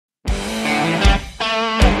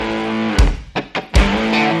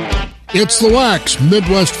It's the Wax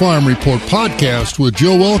Midwest Farm Report podcast with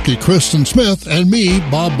Jill Welke, Kristen Smith, and me,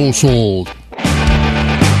 Bob Bosold.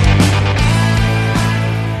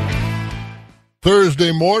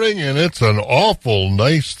 Thursday morning, and it's an awful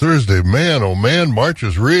nice Thursday. Man, oh man, March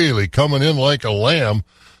is really coming in like a lamb.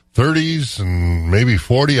 30s and maybe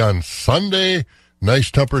 40 on Sunday.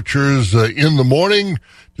 Nice temperatures in the morning.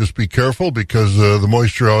 Just be careful because the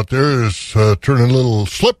moisture out there is turning a little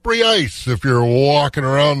slippery ice if you're walking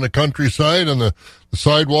around the countryside on the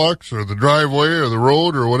sidewalks or the driveway or the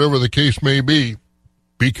road or whatever the case may be.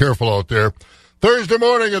 Be careful out there. Thursday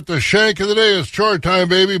morning at the Shank of the Day. It's chore time,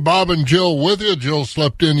 baby. Bob and Jill with you. Jill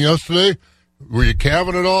slept in yesterday. Were you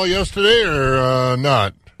calving it all yesterday or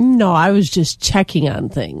not? No, I was just checking on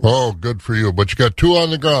things. Oh, good for you. But you got 2 on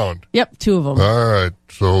the ground. Yep, 2 of them. All right.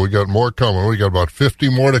 So we got more coming. We got about 50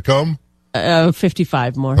 more to come?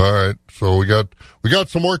 55 more. All right. So we got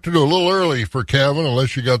some work to do. A little early for calving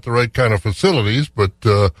unless you got the right kind of facilities. But,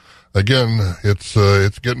 again, it's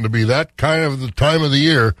getting to be that kind of the time of the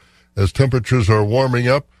year as temperatures are warming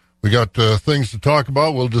up. We got things to talk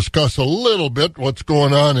about. We'll discuss a little bit what's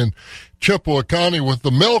going on in Chippewa County with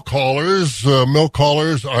the milk haulers. Milk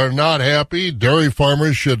haulers are not happy. Dairy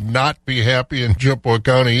farmers should not be happy in Chippewa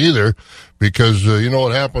County either because you know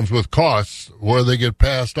what happens with costs, where they get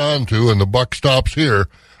passed on to, and the buck stops here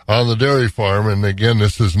on the dairy farm. And again,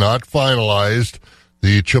 this is not finalized.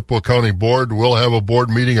 The Chippewa County Board will have a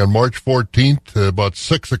board meeting on March 14th about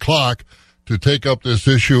 6 o'clock to take up this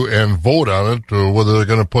issue and vote on it, or whether they're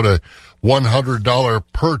going to put a $100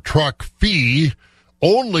 per truck fee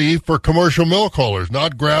only for commercial milk haulers,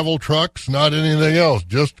 not gravel trucks, not anything else,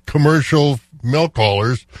 just commercial milk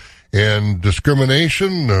haulers. And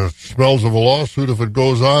discrimination smells of a lawsuit if it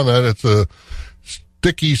goes on. That it's a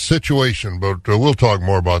sticky situation, but we'll talk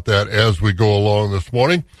more about that as we go along this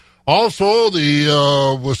morning. Also,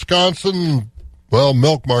 the Wisconsin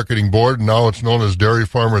Milk Marketing Board, now it's known as Dairy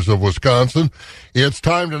Farmers of Wisconsin. It's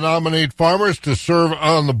time to nominate farmers to serve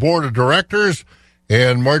on the board of directors,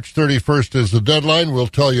 and March 31st is the deadline. We'll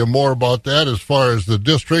tell you more about that as far as the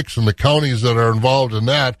districts and the counties that are involved in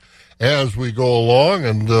that as we go along.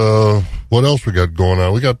 And what else we got going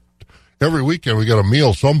on? We got every weekend we got a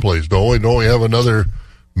meal someplace, don't we? Don't we have another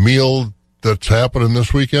meal that's happening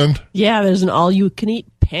this weekend? Yeah, there's an all-you-can-eat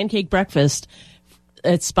pancake breakfast.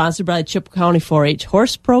 It's sponsored by the Chippewa County 4-H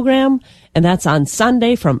Horse Program, and that's on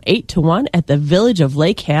Sunday from 8 to 1 at the Village of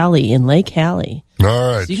Lake Hallie in Lake Hallie. All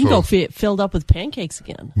right. So you can go filled up with pancakes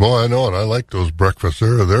again. Well, I know it. I like those breakfasts.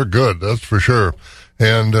 They're good, that's for sure.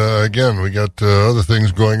 And, again, we got other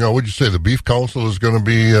things going on. Would you say the Beef Council is going to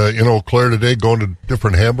be in Eau Claire today, going to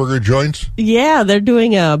different hamburger joints? Yeah, they're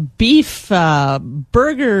doing a beef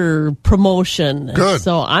burger promotion. Good.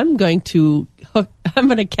 So I'm going to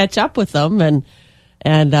catch up with them and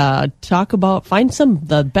find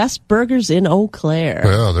the best burgers in Eau Claire.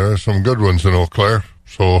 Yeah, there are some good ones in Eau Claire.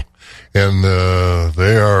 So, and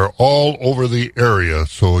they are all over the area.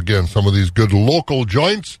 So, again, some of these good local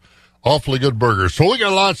joints, awfully good burgers. So we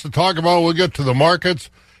got lots to talk about. We'll get to the markets.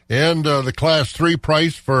 And the Class 3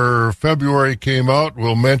 price for February came out.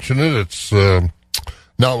 We'll mention it. It's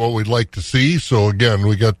not what we'd like to see. So, again,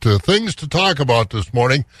 we got things to talk about this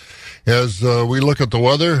morning. As we look at the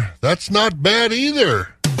weather, that's not bad either.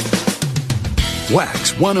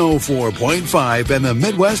 Wax 104.5 and the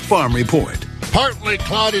Midwest Farm Report. Partly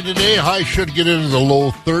cloudy today. High should get into the low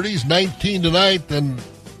 30s. 19 tonight, then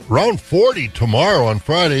around 40 tomorrow on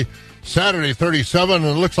Friday. Saturday, 37. And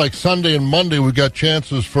it looks like Sunday and Monday we got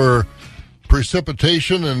chances for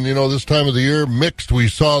precipitation. And, you know, this time of the year, mixed. We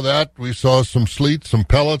saw that. We saw some sleet, some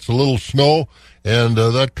pellets, a little snow. And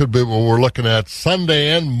that could be what we're looking at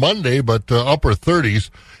Sunday and Monday, but upper 30s.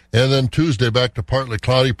 And then Tuesday back to partly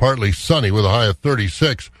cloudy, partly sunny with a high of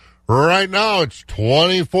 36. Right now it's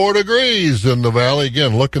 24 degrees in the valley.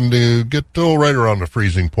 Again, looking to get right around the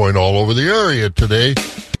freezing point all over the area today.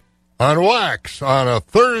 On Wax on a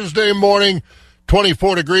Thursday morning,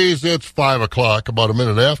 24 degrees. It's 5 o'clock, about a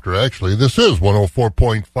minute after, actually. This is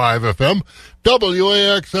 104.5 FM,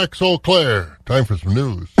 WAXX Eau Claire. Time for some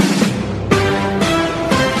news.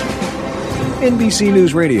 NBC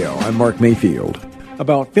News Radio, I'm Mark Mayfield.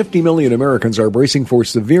 About 50 million Americans are bracing for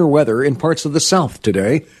severe weather in parts of the South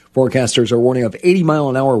today. Forecasters are warning of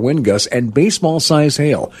 80-mile-an-hour wind gusts and baseball-sized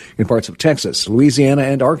hail in parts of Texas, Louisiana,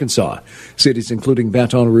 and Arkansas. Cities including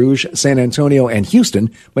Baton Rouge, San Antonio, and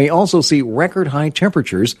Houston may also see record-high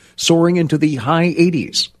temperatures soaring into the high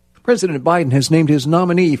 80s. President Biden has named his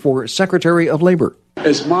nominee for Secretary of Labor.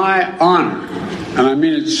 It's my honor, and I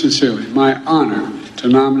mean it sincerely, my honor to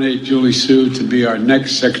nominate Julie Su to be our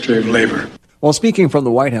next Secretary of Labor. While speaking from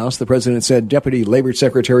the White House, the president said Deputy Labor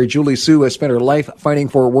Secretary Julie Su has spent her life fighting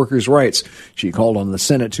for workers' rights. She called on the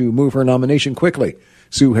Senate to move her nomination quickly.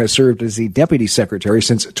 Su has served as the Deputy Secretary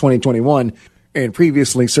since 2021 and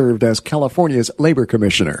previously served as California's Labor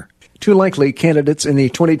Commissioner. Two likely candidates in the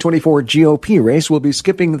 2024 GOP race will be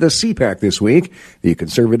skipping the CPAC this week. The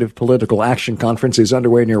Conservative Political Action Conference is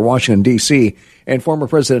underway near Washington, D.C., and former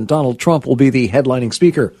President Donald Trump will be the headlining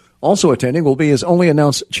speaker. Also attending will be his only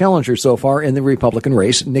announced challenger so far in the Republican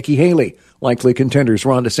race, Nikki Haley. Likely contenders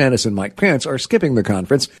Ron DeSantis and Mike Pence are skipping the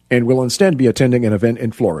conference and will instead be attending an event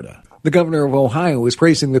in Florida. The governor of Ohio is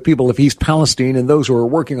praising the people of East Palestine and those who are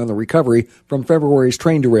working on the recovery from February's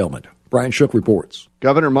train derailment. Brian Shook reports.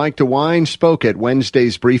 Governor Mike DeWine spoke at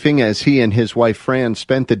Wednesday's briefing as he and his wife Fran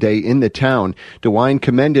spent the day in the town. DeWine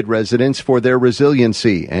commended residents for their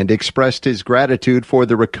resiliency and expressed his gratitude for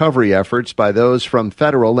the recovery efforts by those from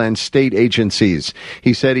federal and state agencies.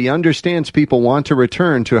 He said he understands people want to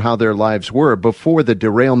return to how their lives were before the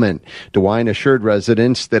derailment. DeWine assured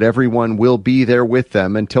residents that everyone will be there with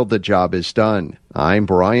them until the job is done. I'm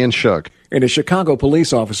Brian Shook. And a Chicago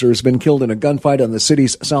police officer has been killed in a gunfight on the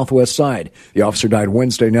city's southwest side. The officer died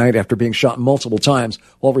Wednesday night after being shot multiple times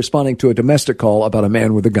while responding to a domestic call about a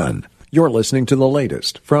man with a gun. You're listening to the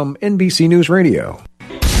latest from NBC News Radio.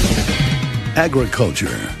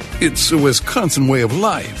 Agriculture. It's a Wisconsin way of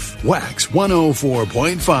life. Wax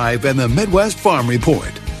 104.5 and the Midwest Farm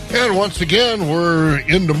Report. And once again, we're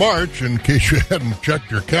into March, in case you hadn't checked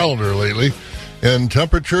your calendar lately. And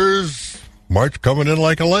temperatures... March coming in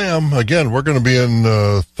like a lamb. Again, we're going to be in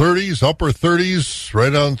 30s, upper 30s,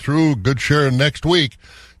 right on through good share next week.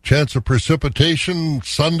 Chance of precipitation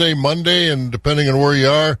Sunday, Monday, and depending on where you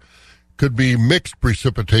are, could be mixed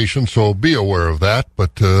precipitation, so be aware of that.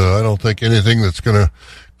 But I don't think anything that's going to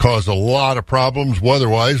cause a lot of problems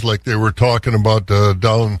weather-wise, like they were talking about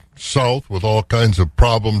down south with all kinds of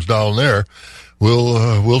problems down there.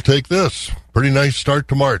 We'll take this. Pretty nice start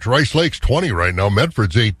to March. Rice Lake's 20 right now.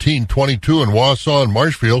 Medford's 18, 22 in Wausau and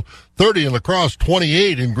Marshfield, 30 in La Crosse,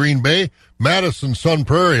 28 in Green Bay. Madison, Sun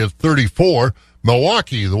Prairie at 34.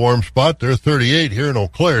 Milwaukee, the warm spot, they're 38 here in Eau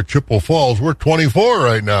Claire. Chippewa Falls, we're 24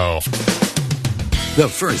 right now. The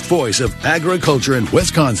first voice of agriculture in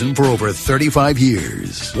Wisconsin for over 35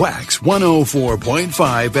 years. Wax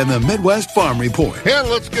 104.5 and the Midwest Farm Report. And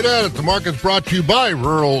let's get at it. The market's brought to you by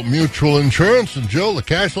Rural Mutual Insurance and Jill, the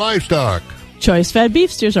cash livestock. Choice-fed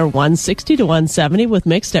beef steers are $160 to $170 with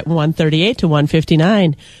mixed at $138 to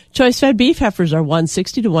 $159. Choice-fed beef heifers are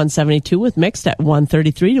 $160 to $172 with mixed at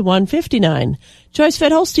 $133 to $159.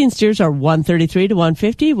 Choice-fed Holstein steers are $133 to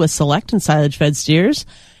 $150 with select and silage-fed steers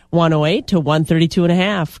 $108 to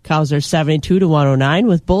 $132.5. Cows are $72 to $109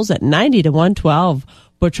 with bulls at $90 to $112.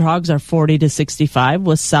 Butcher hogs are $40 to $65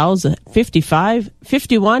 with sows at $51 to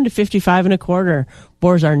 $55.25.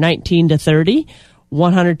 Boars are $19 to $30.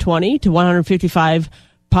 $120 to $155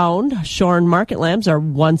 pound. Shorn market lambs are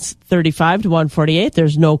 $135 to $148.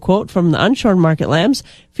 There's no quote from the unshorn market lambs.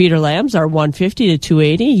 Feeder lambs are $150 to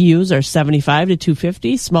 $280. Ewes are $75 to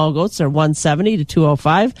 $250. Small goats are $170 to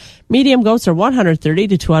 $205. Medium goats are $130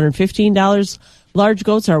 to $215. Large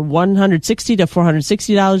goats are $160 to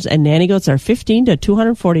 $460, and nanny goats are $15 to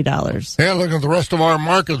 $240. And look at the rest of our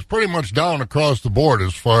markets, pretty much down across the board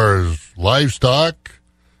as far as livestock,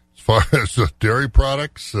 as far as dairy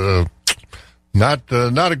products. Not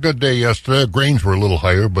a good day yesterday. Grains were a little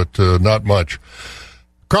higher, but not much.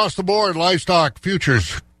 Across the board, livestock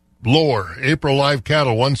futures lower. April live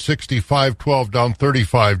cattle 165.12 down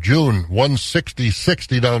 35. June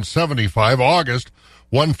 160.60 down 75. August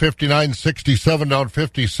 159.67 down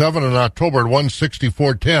 57, and October at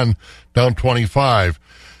 164.10 down 25.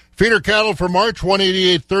 Feeder cattle for March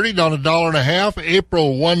 188.30 down $1.50.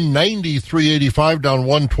 April 193.85 down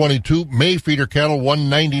 122. May feeder cattle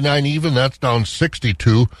 199 even, that's down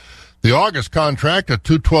 62. The August contract at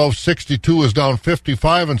 212.62 is down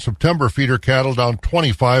 55, and September feeder cattle down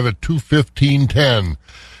 25 at 215.10.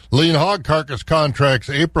 Lean hog carcass contracts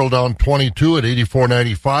April down 22 at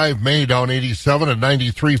 84.95, May down 87 at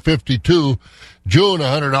 93.52, June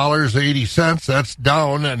 $100.80, that's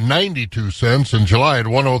down 92 cents, and July at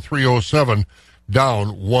 103.07,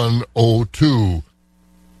 down 102.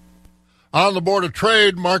 On the Board of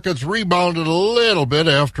Trade, markets rebounded a little bit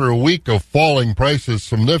after a week of falling prices,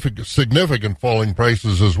 significant falling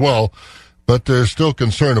prices as well, but there's still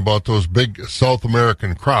concern about those big South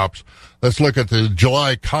American crops. Let's look at the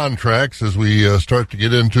July contracts as we start to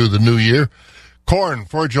get into the new year. Corn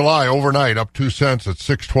for July overnight up 2 cents at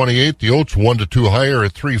 6.28. The oats 1 to 2 higher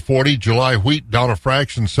at 3.40. July wheat down a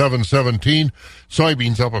fraction 7.17.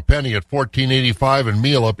 Soybeans up a penny at 14.85, and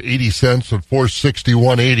meal up 80 cents at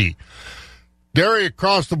 461.80. Dairy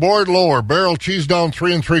across the board lower. Barrel cheese down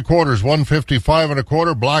 3 3/4, 155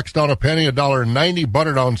 1/4. Blocks down a penny, $1.90.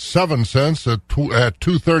 Butter down 7 cents at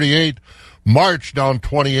 $2.38. March down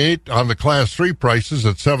 28 on the Class 3 prices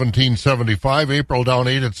at $17.75. April down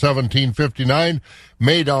 8 at $17.59.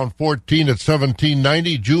 May down 14 at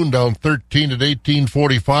 $17.90. June down 13 at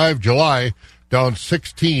 $18.45. July down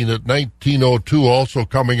 16 at $19.02. Also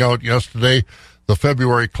coming out yesterday, the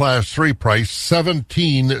February Class 3 price,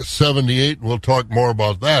 $17.78. We'll talk more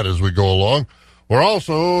about that as we go along. We're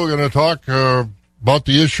also going to talk about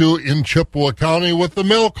the issue in Chippewa County with the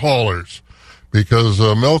milk haulers, because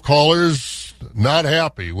milk haulers not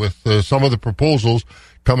happy with some of the proposals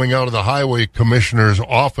coming out of the Highway Commissioner's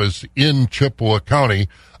office in Chippewa County,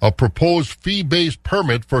 a proposed fee-based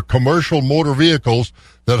permit for commercial motor vehicles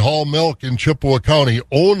that haul milk in Chippewa County,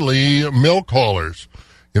 only milk haulers.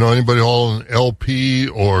 You know, anybody hauling LP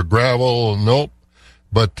or gravel? Nope.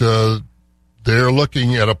 But they're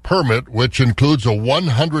looking at a permit which includes a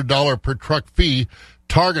 $100 per truck fee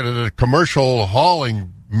targeted at commercial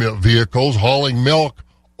hauling vehicles hauling milk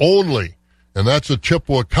only. And that's a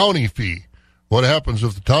Chippewa County fee. What happens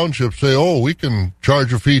if the townships say, oh, we can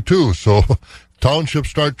charge a fee too? So townships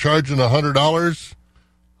start charging $100.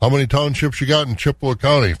 How many townships you got in Chippewa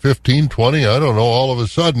County? 15, 20? I don't know. All of a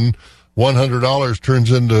sudden, $100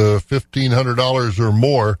 turns into $1,500 or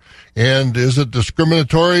more. And is it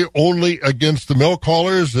discriminatory only against the milk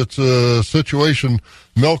haulers? It's a situation,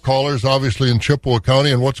 milk haulers obviously in Chippewa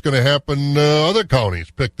County, and what's going to happen other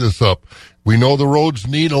counties pick this up. We know the roads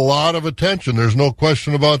need a lot of attention. There's no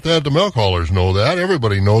question about that. The milk haulers know that.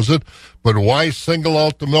 Everybody knows it. But why single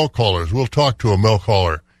out the milk haulers? We'll talk to a milk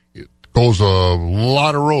hauler. It goes a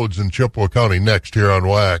lot of roads in Chippewa County next here on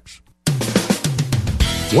Wax.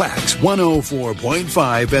 Wax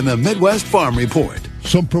 104.5 and the Midwest Farm Report.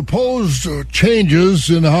 Some proposed changes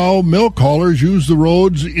in how milk haulers use the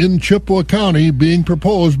roads in Chippewa County being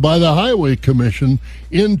proposed by the Highway Commission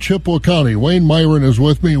in Chippewa County. Wayne Myron is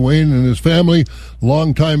with me. Wayne and his family,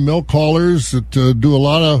 longtime milk haulers that do a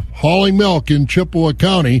lot of hauling milk in Chippewa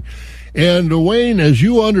County. And Wayne, as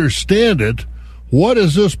you understand it, what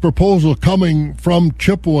is this proposal coming from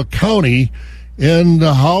Chippewa County? And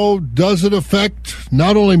how does it affect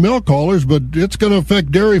not only milk haulers, but it's going to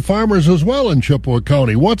affect dairy farmers as well in Chippewa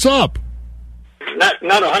County? What's up? Not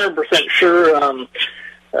 100% sure.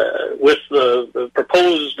 With the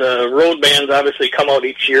proposed road bans obviously come out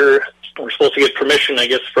each year. We're supposed to get permission, I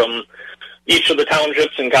guess, from each of the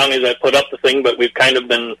townships and counties that put up the thing, but we've kind of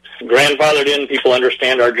been grandfathered in. People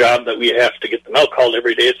understand our job that we have to get the milk hauled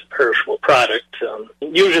every day. It's a perishable product.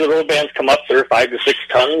 Usually the road bans come up, they're 5 to 6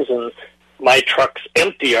 tons, and my trucks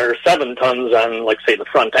empty are 7 tons on, like, say, the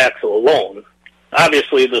front axle alone.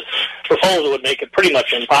 Obviously, this proposal would make it pretty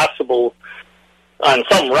much impossible on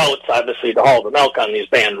some routes, obviously, to haul the milk on these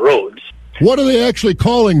banned roads. What are they actually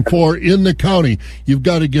calling for in the county? You've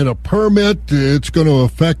got to get a permit. It's going to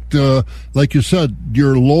affect, like you said,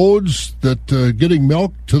 your loads that getting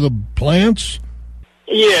milk to the plants?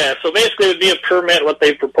 Yeah, so basically it would be a permit. What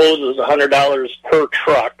they propose is $100 per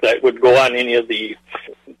truck that would go on any of the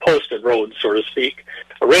posted roads, so to speak.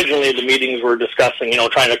 Originally, the meetings were discussing,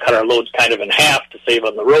 trying to cut our loads kind of in half to save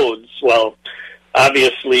on the roads. Well,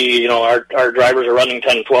 obviously, our drivers are running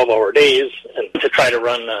 10, 12-hour days, and to try to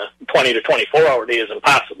run 20 to 24-hour day is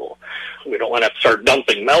impossible. We don't want to have to start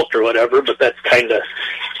dumping milk or whatever, but that's kind of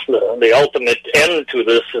the ultimate end to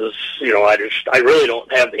this is, I really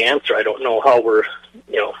don't have the answer. I don't know how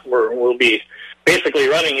we'll be basically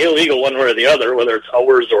running illegal one way or the other, whether it's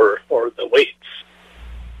hours or the weights.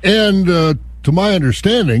 And to my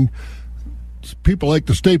understanding, people like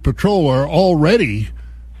the State Patrol are already,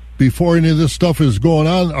 before any of this stuff is going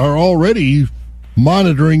on, are already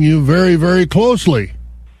monitoring you very, very closely.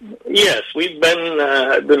 Yes, we've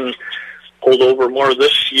been pulled over more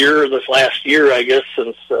this last year, I guess,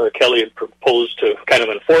 since Kelly had proposed to kind of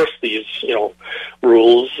enforce these,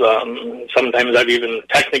 rules. Sometimes I've even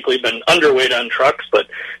technically been underweight on trucks, but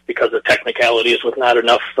because of technicalities with not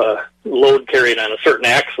enough load carried on a certain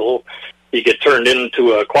axle, you get turned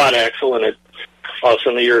into a quad axle, and all of a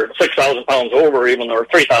sudden you're 6,000 pounds over, or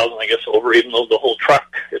 3,000, I guess, over, even though the whole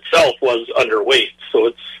truck itself was underweight. So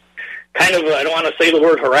it's kind of, I don't want to say the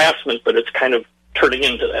word harassment, but it's kind of turning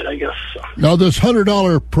into that, I guess. Now, this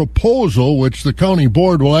 $100 proposal, which the county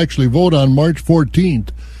board will actually vote on March 14th,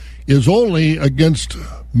 is only against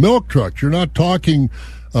milk trucks. You're not talking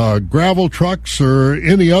gravel trucks or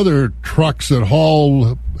any other trucks that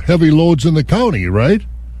haul heavy loads in the county, right?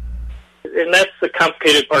 And that's the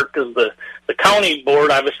complicated part, because the county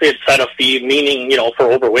board obviously had set a fee, meaning,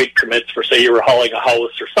 for overweight permits for, say, you were hauling a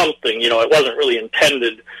house or something. It wasn't really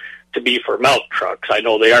intended to be for milk trucks. I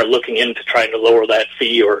know they are looking into trying to lower that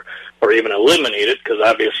fee or even eliminate it, because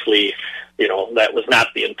obviously, that was not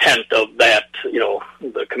the intent of that.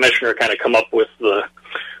 The commissioner kind of come up with the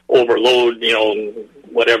overload,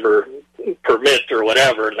 whatever permit or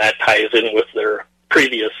whatever, and that ties in with their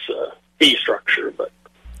previous fee structure. But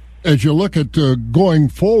as you look at going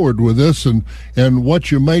forward with this and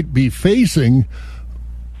what you might be facing,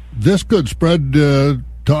 this could spread to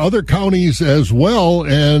other counties as well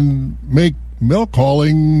and make milk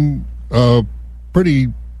hauling a pretty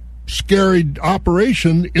scary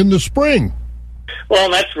operation in the spring. Well,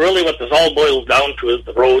 and that's really what this all boils down to, is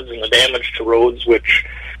the roads and the damage to roads, which,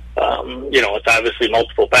 it's obviously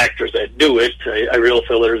multiple factors that do it. I really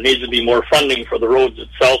feel there needs to be more funding for the roads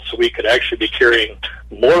itself, so we could actually be carrying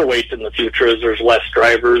more weight in the future as there's less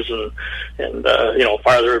drivers and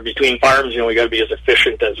farther between farms. We got to be as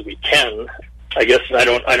efficient as we can. I guess I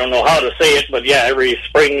don't know how to say it, but yeah, every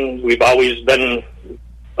spring we've always been,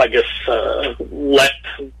 let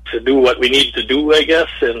to do what we need to do, I guess,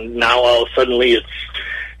 and now all suddenly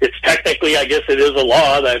it's technically, I guess it is a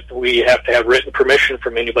law that we have to have written permission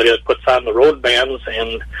from anybody that puts on the road bans.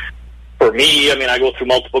 And for me, I go through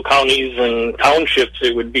multiple counties and townships.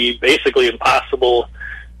 It would be basically impossible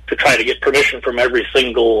to try to get permission from every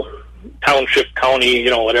single township, county,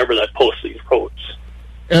 whatever, that posts these roads.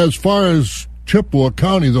 As far as Chippewa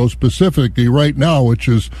County, though, specifically right now, which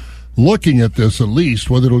is looking at this, at least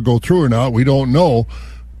whether it'll go through or not, we don't know.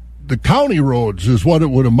 The county roads is what it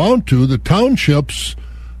would amount to. The townships,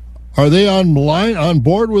 are they on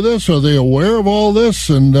board with this? Are they aware of all this?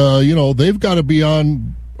 And they've got to be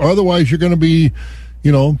on. Otherwise, you're going to be,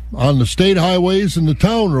 on the state highways and the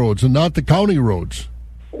town roads, and not the county roads.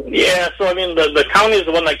 Yeah, so the county is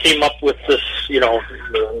the one that came up with this,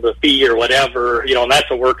 the fee or whatever, and that's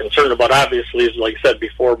what we're concerned about. Obviously, as like I said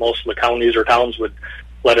before, most of the counties or towns would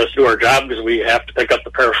let us do our job because we have to pick up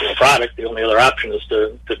the perishable product. The only other option is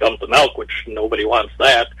to dump the milk, which nobody wants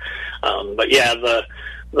that. But yeah,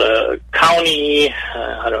 the county,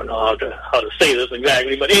 I don't know how to say this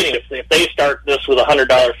exactly, but anyway, if they start this with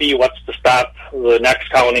 $100 fee, what's to stop the next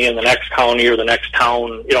county and the next county or the next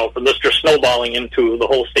town, from this just snowballing into the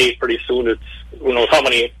whole state? Pretty soon it's who knows how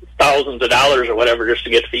many thousands of dollars or whatever just to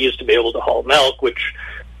get fees to be able to haul milk, which,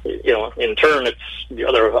 in turn, it's the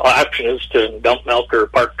other option is to dump milk or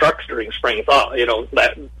park trucks during spring thaw.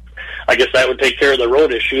 That, I guess that would take care of the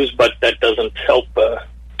road issues, but that doesn't help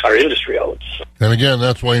our industry out. And again,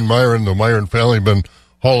 that's Wayne Myron. The Myron family have been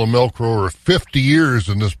hauling milk for over 50 years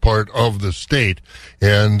in this part of the state,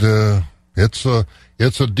 and it's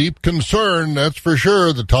a deep concern, that's for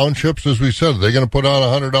sure. The townships, as we said, they're going to put on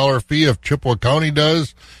a $100 fee if Chippewa County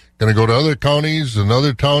does. Going to go to other counties and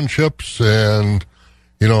other townships, and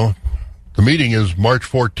the meeting is March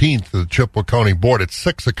 14th, the Chippewa County Board at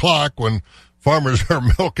 6:00 when farmers are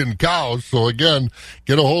milking cows. So again,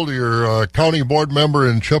 get a hold of your county board member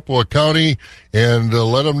in Chippewa County and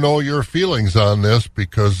let them know your feelings on this,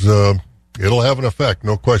 because it'll have an effect,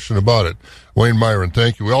 no question about it. Wayne Myron,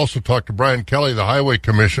 thank you. We also talked to Brian Kelly, the highway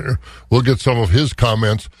commissioner. We'll get some of his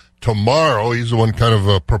comments tomorrow. He's the one kind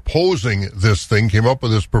of proposing this thing, came up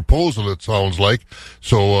with this proposal, it sounds like.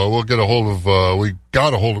 So we'll get a hold of, we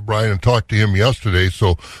got a hold of Brian and talked to him yesterday.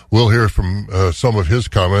 So we'll hear from some of his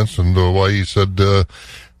comments and why he said the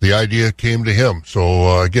idea came to him.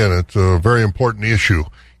 So again, it's a very important issue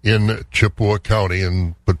in Chippewa County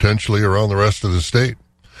and potentially around the rest of the state.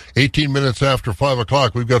 18 minutes after 5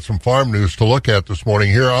 o'clock, we've got some farm news to look at this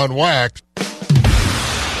morning here on Wax.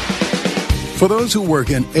 For those who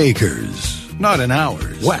work in acres, not in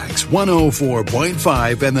hours, Wax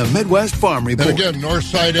 104.5 and the Midwest Farm Report. And again,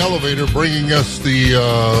 Northside Elevator bringing us the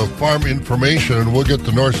farm information, and we'll get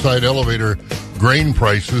the Northside Elevator grain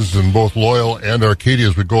prices in both Loyal and Arcadia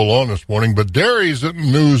as we go along this morning. But dairy's in the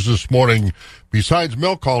news this morning. Besides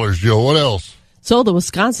milk haulers, Jill, what else? So the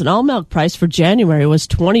Wisconsin all milk price for January was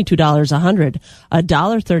 $22 a hundred,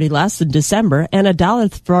 $1.30 less than December, and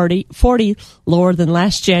 $1.40 lower than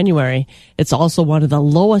last January. It's also one of the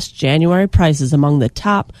lowest January prices among the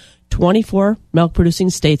top 24 milk producing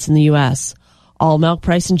states in the U.S. All milk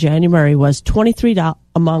price in January was $23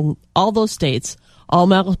 among all those states. All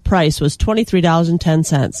milk price was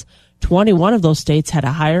 $23.10. 21 of those states had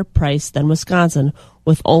a higher price than Wisconsin,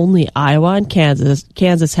 with only Iowa and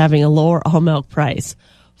Kansas having a lower all milk price.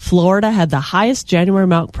 Florida had the highest January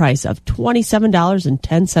milk price of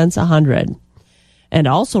 $27.10 a hundred. And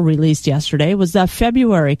also released yesterday was the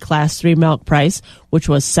February Class 3 milk price, which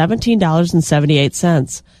was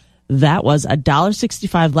 $17.78. That was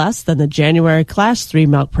 $1.65 less than the January Class 3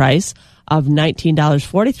 milk price of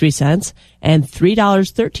 $19.43 and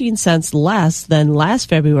 $3.13 less than last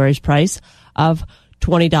February's price of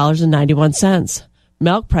 $20.91.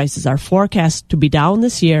 Milk prices are forecast to be down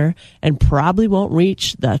this year and probably won't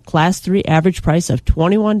reach the Class 3 average price of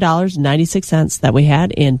 $21.96 that we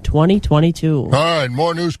had in 2022. All right,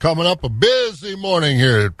 more news coming up. A busy morning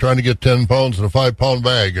here, trying to get 10 pounds in a 5-pound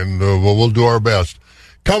bag, and we'll do our best.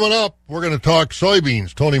 Coming up, we're going to talk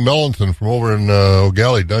soybeans. Tony Melanson from over in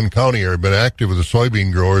O'Galley, Dunn County area, been active with the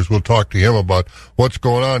soybean growers. We'll talk to him about what's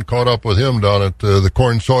going on. Caught up with him down at the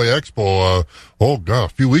Corn Soy Expo, a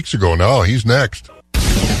few weeks ago now. He's next.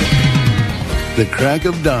 The crack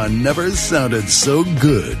of dawn never sounded so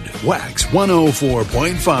good. Wax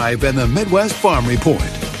 104.5 and the Midwest Farm Report.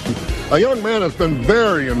 A young man has been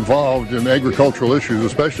very involved in agricultural issues,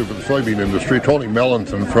 especially for the soybean industry, Tony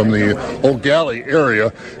Melanson from the O'Galley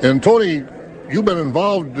area. And Tony, you've been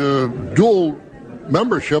involved dual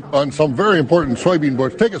membership on some very important soybean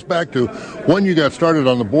boards. Take us back to when you got started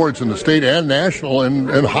on the boards in the state and national, and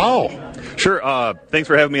how. Sure. Thanks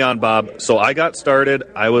for having me on, Bob. So I got started.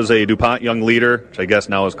 I was a DuPont Young Leader, which I guess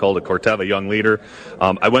now is called a Corteva Young Leader.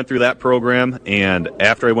 I went through that program, and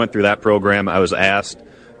after I went through that program, I was asked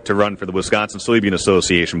to run for the Wisconsin Soybean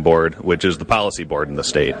Association Board, which is the policy board in the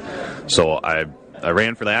state. So I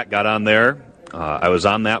ran for that, got on there. I was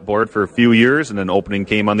on that board for a few years, and an opening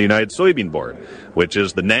came on the United Soybean Board, which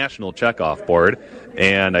is the national checkoff board.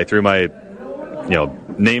 And I threw my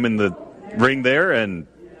name in the ring there, and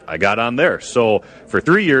I got on there. So for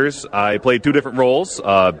 3 years, I played two different roles,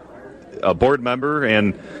 a board member,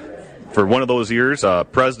 and for one of those years,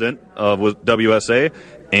 president of WSA,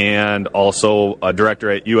 and also a director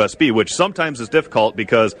at USB, which sometimes is difficult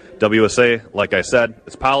because WSA, like I said,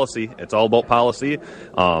 it's policy. It's all about policy,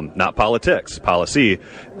 not politics, policy.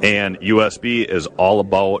 And USB is all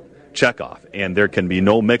about checkoff, and there can be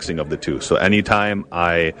no mixing of the two. So anytime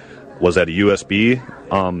I was at a USB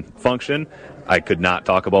function, I could not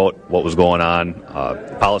talk about what was going on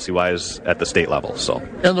policy-wise at the state level. So,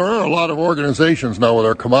 and there are a lot of organizations now with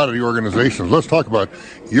our commodity organizations. Let's talk about,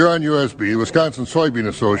 you're on USB, Wisconsin Soybean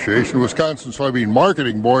Association, Wisconsin Soybean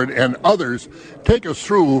Marketing Board, and others. Take us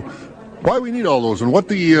through why we need all those and what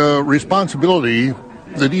the responsibility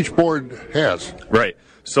that each board has. Right.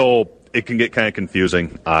 So it can get kind of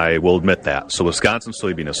confusing. I will admit that. So Wisconsin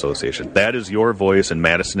Soybean Association, that is your voice in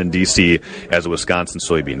Madison and D.C. as a Wisconsin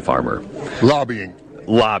soybean farmer.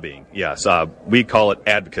 Lobbying, yes. We call it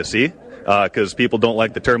advocacy because people don't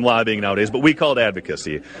like the term lobbying nowadays, but we call it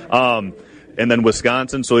advocacy. And then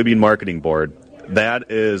Wisconsin Soybean Marketing Board,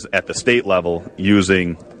 that is at the state level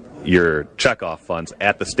using your checkoff funds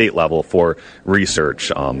at the state level for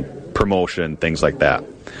research, promotion, things like that.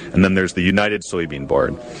 And then there's the United Soybean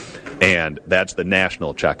Board, and that's the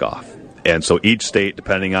national checkoff. And so each state,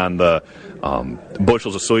 depending on the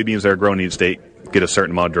bushels of soybeans that are grown in each state, get a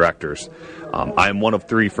certain amount of directors. I'm one of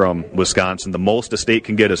 3 from Wisconsin. The most a state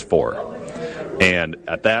can get is 4. And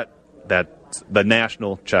at that's the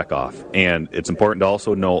national checkoff. And it's important to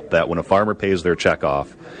also note that when a farmer pays their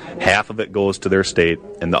checkoff, half of it goes to their state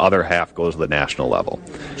and the other half goes to the national level.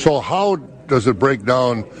 So how does it break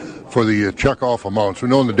down for the checkoff amounts? We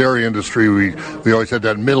know in the dairy industry we always had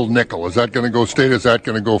that middle nickel. Is that going to go state? Is that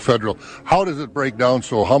going to go federal? How does it break down?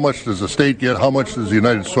 So how much does the state get? How much does the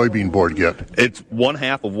United Soybean Board get? It's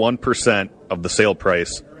 0.5 of 1% of the sale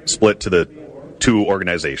price split to the 2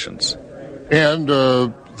 organizations. And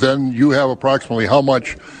then you have approximately how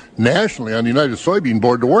much nationally on the United Soybean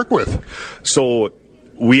Board to work with? So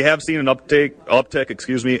we have seen an uptick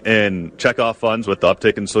in checkoff funds with the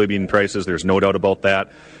uptick in soybean prices. There's no doubt about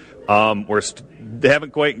that. They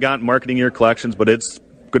haven't quite gotten marketing year collections, but it's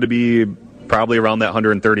going to be probably around that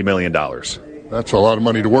 $130 million. That's a lot of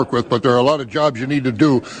money to work with, but there are a lot of jobs you need to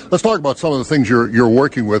do. Let's talk about some of the things you're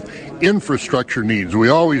working with. Infrastructure needs. We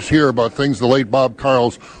always hear about things. The late Bob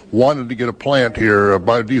Carls wanted to get a plant here, a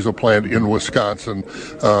biodiesel plant in Wisconsin,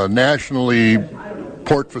 nationally,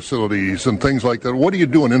 port facilities and things like that. What are you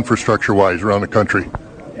doing infrastructure-wise around the country?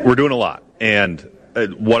 We're doing a lot, and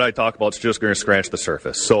what I talk about is just going to scratch the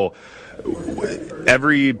surface. So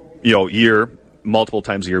every year, multiple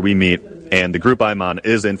times a year, we meet, and the group I'm on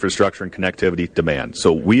is infrastructure and connectivity demand.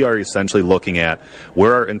 So we are essentially looking at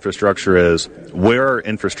where our infrastructure is, where our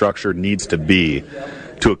infrastructure needs to be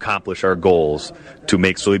to accomplish our goals to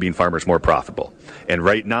make soybean farmers more profitable. And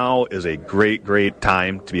right now is a great, great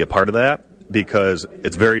time to be a part of that, because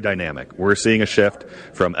it's very dynamic. We're seeing a shift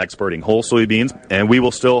from exporting whole soybeans, and we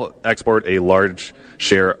will still export a large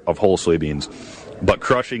share of whole soybeans, but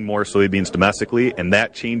crushing more soybeans domestically, and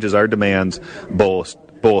that changes our demands both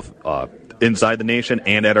inside the nation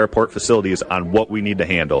and at our port facilities on what we need to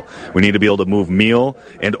handle. We need to be able to move meal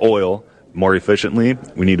and oil more efficiently.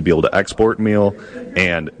 We need to be able to export meal,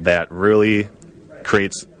 and that really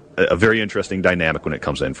creates a very interesting dynamic when it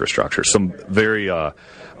comes to infrastructure. Some very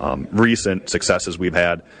recent successes we've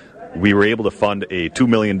had. We were able to fund a $2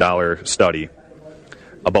 million study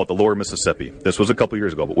about the lower Mississippi. This was a couple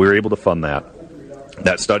years ago, but we were able to fund that.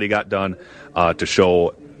 That study got done to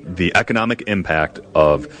show the economic impact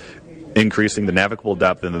of increasing the navigable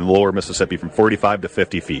depth in the lower Mississippi from 45 to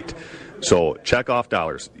 50 feet. So check off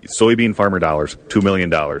dollars, soybean farmer dollars, $2 million.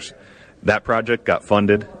 That project got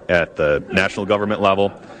funded at the national government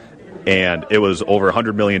level, and it was over a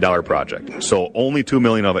 $100 million project. So only $2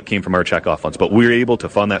 million of it came from our checkoff funds, but we were able to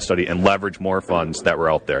fund that study and leverage more funds that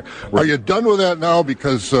were out there. Are you done with that now?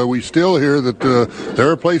 Because we still hear that there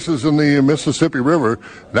are places in the Mississippi River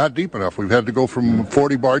not deep enough. We've had to go from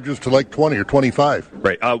 40 barges to like 20 or 25.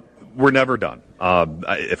 Right. We're never done.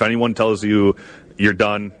 If anyone tells you you're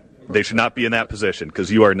done, they should not be in that position, because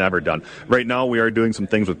you are never done. Right now, we are doing some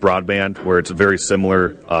things with broadband where it's a very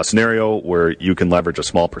similar scenario where you can leverage a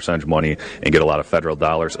small percentage of money and get a lot of federal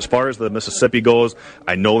dollars. As far as the Mississippi goes,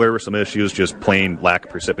 I know there were some issues, just plain lack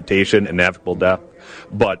of precipitation and navigable depth,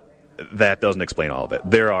 but that doesn't explain all of it.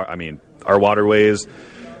 Our waterways,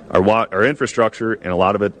 our infrastructure, and a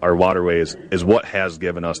lot of it, our waterways, is what has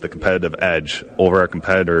given us the competitive edge over our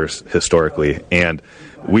competitors historically. And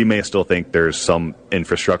we may still think there's some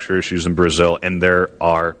infrastructure issues in Brazil, and there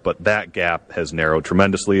are, but that gap has narrowed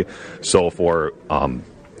tremendously. So for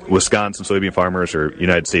Wisconsin soybean farmers or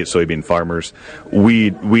United States soybean farmers,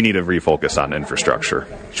 we need to refocus on infrastructure.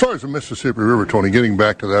 As far as the Mississippi River, Tony, getting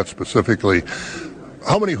back to that specifically,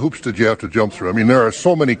 how many hoops did you have to jump through? I mean, there are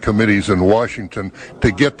so many committees in Washington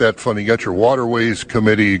to get that funding. You got your Waterways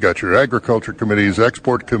Committee, you got your Agriculture Committees,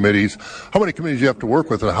 Export Committees. How many committees do you have to work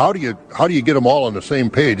with, and how do you get them all on the same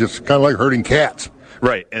page? It's kind of like herding cats.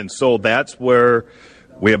 Right, and so that's where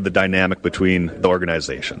we have the dynamic between the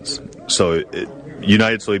organizations. So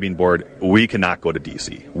United Soybean Board, we cannot go to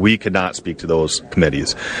D.C. We cannot speak to those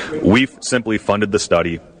committees. We've simply funded the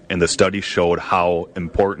study, and the study showed how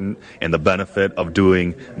important and the benefit of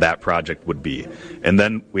doing that project would be. And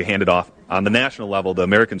then we handed off on the national level, the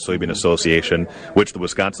American Soybean Association, which the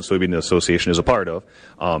Wisconsin Soybean Association is a part of.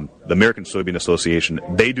 The American Soybean Association,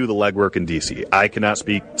 they do the legwork in D.C. I cannot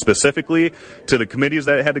speak specifically to the committees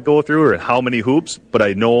that it had to go through or how many hoops, but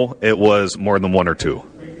I know it was more than one or two.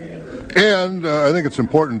 And I think it's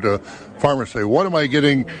important to farmers say, what am I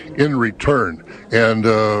getting in return?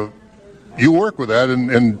 And you work with that,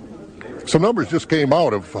 and some numbers just came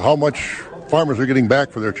out of how much farmers are getting back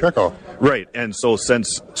for their checkoff. Right, and so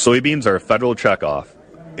since soybeans are a federal checkoff,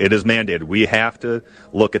 it is mandated. We have to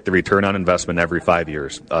look at the return on investment every 5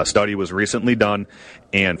 years. A study was recently done,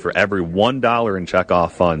 and for every $1 in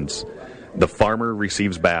checkoff funds, the farmer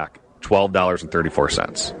receives back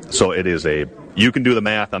 $12.34. So it is you can do the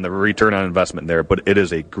math on the return on investment there, but it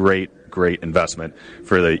is a great investment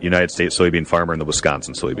for the United States soybean farmer and the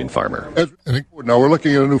Wisconsin soybean farmer. Now we're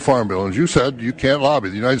looking at a new farm bill. As you said, you can't lobby.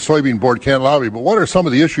 The United Soybean Board can't lobby. But what are some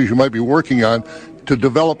of the issues you might be working on to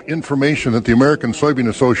develop information that the American Soybean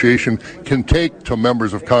Association can take to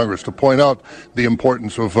members of Congress to point out the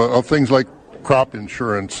importance of things like crop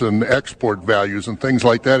insurance and export values and things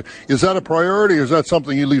like that? Is that a priority, or is that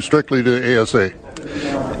something you leave strictly to ASA?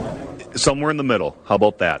 Somewhere in the middle. How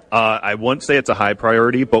about that? I wouldn't say it's a high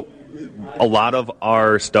priority, but a lot of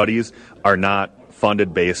our studies are not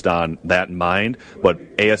funded based on that in mind, but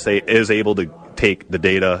ASA is able to take the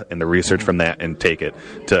data and the research from that and take it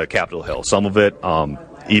to Capitol Hill. Some of it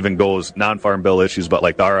even goes non-farm bill issues, but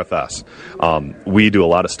like the RFS. We do a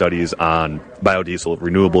lot of studies on biodiesel,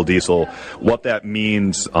 renewable diesel, what that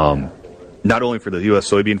means not only for the U.S.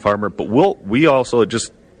 soybean farmer, but we also,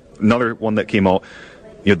 just another one that came out,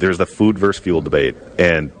 there's the food versus fuel debate,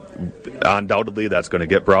 and undoubtedly that's going to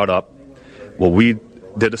get brought up. Well, we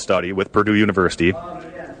did a study with Purdue University,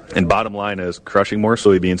 and bottom line is crushing more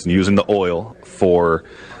soybeans and using the oil for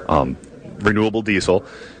renewable diesel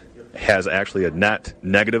has actually a net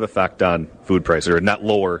negative effect on food prices, or a net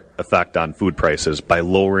lower effect on food prices by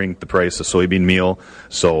lowering the price of soybean meal,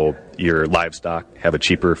 so your livestock have a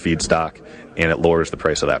cheaper feedstock, and it lowers the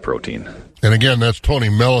price of that protein. And again, that's Tony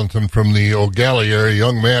Mellenton from the Eau Gallie area, a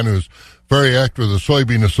young man who's very active with the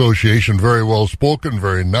Soybean Association, very well spoken,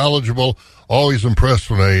 very knowledgeable. Always impressed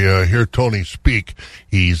when I hear Tony speak.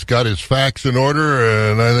 He's got his facts in order,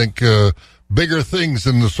 and I think bigger things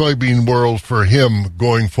in the soybean world for him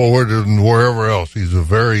going forward and wherever else. He's a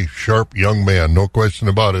very sharp young man, no question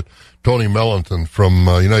about it. Tony Mellonton from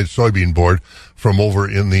United Soybean Board from over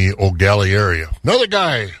in the O'Galley area. Another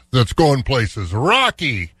guy that's going places,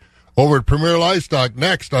 Rocky, over at Premier Livestock,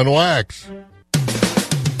 next on Wax.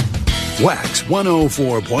 Wax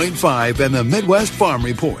 104.5 and the Midwest Farm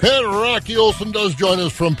Report. And Rocky Olson does join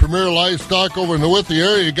us from Premier Livestock over in the Withee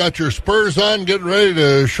area. You got your spurs on, getting ready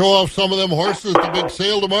to show off some of them horses at the big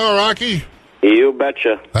sale tomorrow, Rocky? You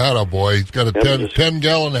betcha. Attaboy. He's got a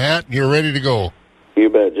 10-gallon hat, and you're ready to go. You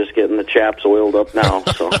bet. Just getting the chaps oiled up now.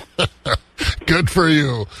 So. Good for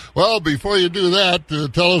you. Well, before you do that,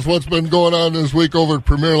 tell us what's been going on this week over at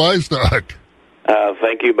Premier Livestock.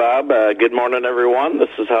 Thank you, Bob. Good morning, everyone. This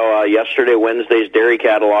is how yesterday, Wednesday's dairy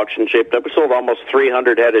cattle auction shaped up. We sold almost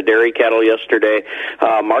 300 head of dairy cattle yesterday.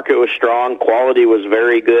 Market was strong. Quality was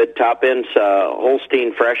very good. Top-end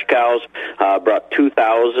Holstein fresh cows brought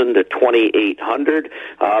 2,000 to 2,800.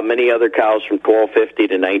 Many other cows from 1,250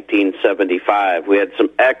 to 1,975. We had some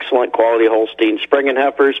excellent quality Holstein springing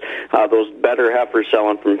heifers. Those better heifers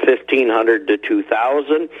selling from 1,500 to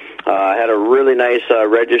 2,000. Had a really nice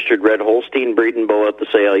registered red Holstein breeding bull at the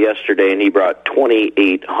sale yesterday, and he brought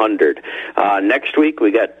 2,800. Next week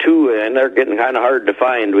we got two, and they're getting kind of hard to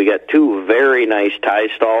find. We got two very nice tie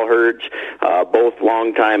stall herds, both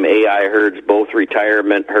long-time AI herds, both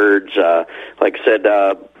retirement herds. Like I said,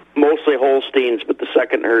 mostly Holsteins, but the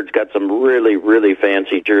second herd's got some really, really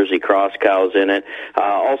fancy Jersey cross cows in it.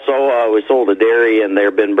 Also, we sold a dairy, and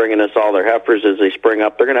they've been bringing us all their heifers as they spring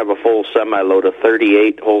up. They're going to have a full semi-load of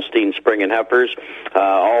 38 Holstein springing heifers,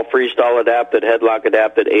 all freestall adapted, headlock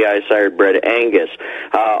adapted, AI sired bred Angus.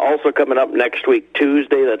 Also coming up next week,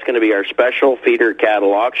 Tuesday, that's going to be our special feeder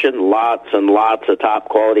cattle auction. Lots and lots of top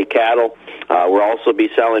quality cattle. We'll also be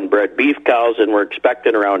selling bred beef cows, and we're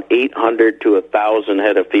expecting around 800 to 1,000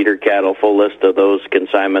 head of feeder cattle. Full list of those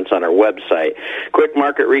consignments on our website. Quick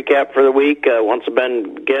market recap for the week. Once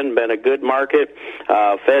again, been a good market.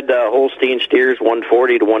 Fed Holstein steers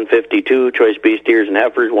 140 to 152. Choice beef steers and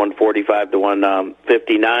heifers 145 to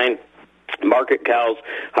 159. Market cows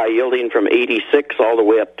high yielding from 86 all the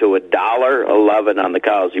way up to $1.11 on the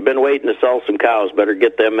cows. You've been waiting to sell some cows. Better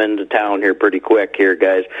get them into town here pretty quick here,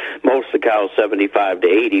 guys. Most of the cows 75 to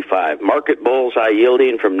 85. Market bulls high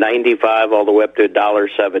yielding from 95 all the way up to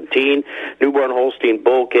 $1.17. Newborn Holstein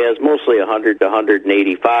bull calves mostly 100 to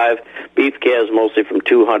 185. Beef calves mostly from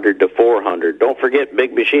 200 to 400. Don't forget,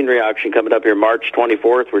 big machinery auction coming up here March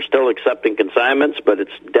 24th. We're still accepting consignments, but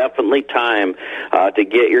it's definitely time to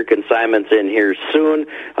get your consignments in here soon.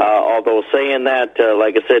 Although saying that,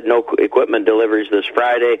 like I said, no equipment deliveries this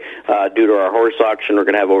Friday due to our horse auction. We're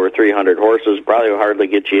going to have over 300 horses. Probably will hardly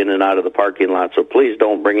get you in and out of the parking lot, so please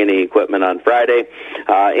don't bring any equipment on Friday.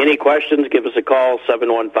 Any questions, give us a call,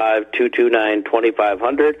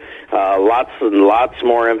 715-229-2500. Lots and lots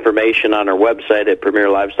more information on our website at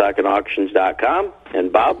PremierLivestockAndAuctions.com.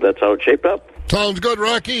 And Bob, that's how it shaped up. Sounds good,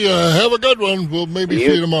 Rocky. Have a good one. We'll maybe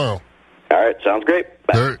see you tomorrow. All right, sounds great.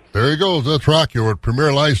 There he goes. That's Rocky. We're at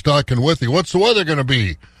Premier Livestock in Withee. What's the weather going to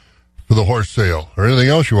be for the horse sale? Or anything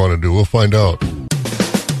else you want to do? We'll find out.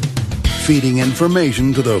 Feeding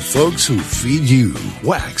information to the folks who feed you.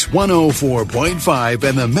 Wax 104.5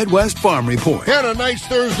 and the Midwest Farm Report. Had a nice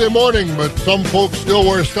Thursday morning, but some folks still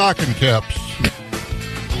wear stocking caps.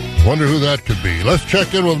 Wonder who that could be. Let's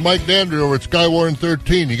check in with Mike Dandry over at Skywarn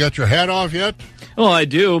 13. You got your hat off yet? Well, I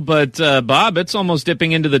do, but, Bob, it's almost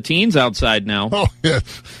dipping into the teens outside now. Oh, yes.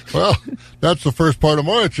 Well, that's the first part of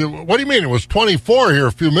March. What do you mean? It was 24 here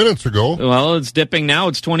a few minutes ago. Well, it's dipping now.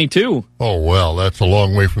 It's 22. Oh, well, that's a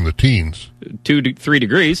long way from the teens. 2 to 3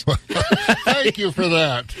 degrees. Thank you for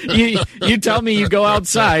that. You tell me you go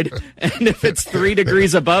outside, and if it's 3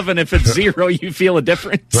 degrees above and if it's 0, you feel a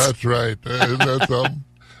difference. That's right. Isn't that something?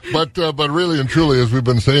 But really and truly, as we've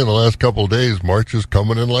been saying the last couple of days, March is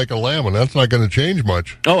coming in like a lamb, and that's not going to change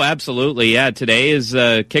much. Oh, absolutely. Yeah, today is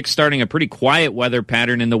kickstarting a pretty quiet weather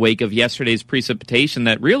pattern in the wake of yesterday's precipitation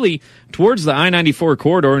that really, towards the I-94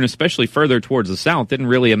 corridor, and especially further towards the south, didn't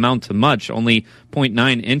really amount to much, only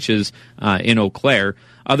 0.9 inches in Eau Claire.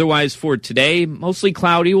 Otherwise, for today, mostly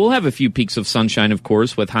cloudy. We'll have a few peaks of sunshine, of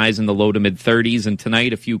course, with highs in the low to mid-30s. And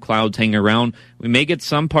tonight, a few clouds hang around. We may get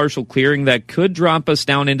some partial clearing that could drop us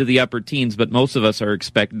down into the upper teens, but most of us are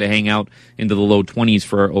expected to hang out into the low 20s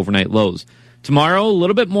for our overnight lows. Tomorrow, a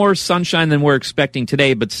little bit more sunshine than we're expecting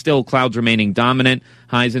today, but still clouds remaining dominant.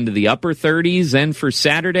 Highs into the upper 30s. And for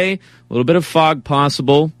Saturday, a little bit of fog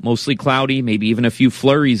possible, mostly cloudy, maybe even a few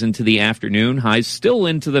flurries into the afternoon. Highs still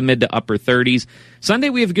into the mid to upper 30s. Sunday,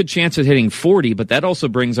 we have a good chance at hitting 40, but that also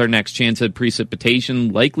brings our next chance at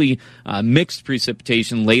precipitation, likely mixed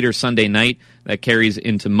precipitation later Sunday night. That carries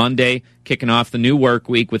into Monday, kicking off the new work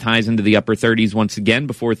week with highs into the upper 30s once again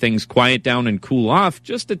before things quiet down and cool off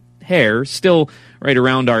just a hair, still right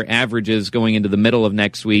around our averages going into the middle of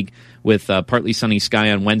next week with partly sunny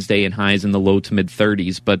sky on Wednesday and highs in the low to mid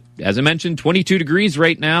 30s. But as I mentioned, 22 degrees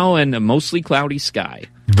right now and a mostly cloudy sky.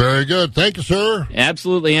 Very good. Thank you, sir.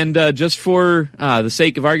 Absolutely. And just for the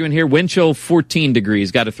sake of argument here, wind chill 14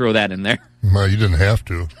 degrees. Got to throw that in there. Well, you didn't have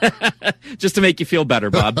to. Just to make you feel better,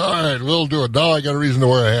 Bob. All right, we'll do it. Now I got a reason to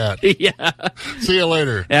wear a hat. Yeah. See you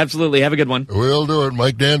later. Absolutely. Have a good one. We'll do it.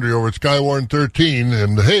 Mike Dandry over at Skywarn 13.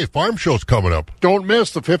 And, hey, Farm Show's coming up. Don't miss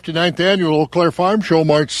the 59th Annual Eau Claire Farm Show,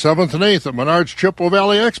 March 7th and 8th at Menards Chippewa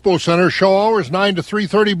Valley Expo Center. Show hours 9 to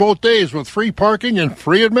 3:30 both days with free parking and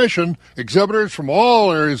free admission. Exhibitors from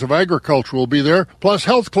all areas of agriculture will be there, plus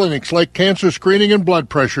health clinics like cancer screening and blood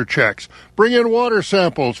pressure checks. Bring in water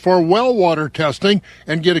samples for well water testing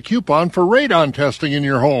and get a coupon for radon testing in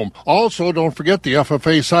your home. Also, don't forget the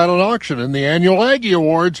FFA silent auction and the annual Aggie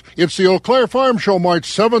Awards. It's the Eau Claire Farm Show, March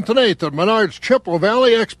 7th and 8th at Menards Chippewa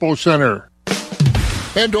Valley Expo Center.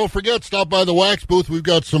 And don't forget, stop by the wax booth. We've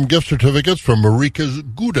got some gift certificates from Marika's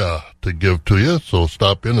Gouda to give to you, so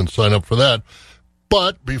stop in and sign up for that.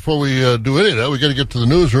 But before we do any of that, we got to get to the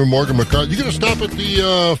newsroom. Morgan McCarthy, you going to stop at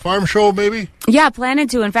the farm show, maybe? Yeah, planning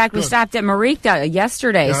to. In fact, we stopped at Marika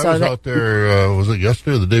yesterday. Yeah, I was out there. Was it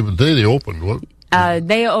yesterday or the day they opened? What?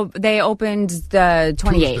 They opened the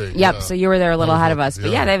 28th. Tuesday, Yep. yeah. So you were there a little ahead of us.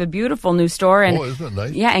 But yeah, they have a beautiful new store. And isn't it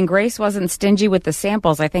nice? Yeah, and Grace wasn't stingy with the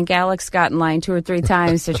samples. I think Alex got in line 2 or 3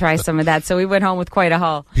 times to try some of that. So we went home with quite a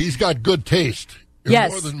haul. He's got good taste.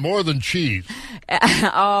 Yes. More than cheese.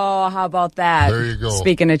 Oh, how about that? There you go.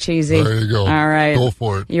 Speaking of cheesy. There you go. All right. Go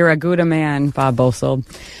for it. You're a Gouda man, Bob Bosold.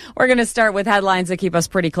 We're going to start with headlines that keep us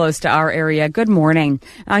pretty close to our area. Good morning.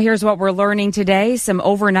 Here's what we're learning today. Some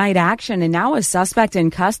overnight action and now a suspect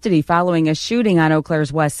in custody following a shooting on Eau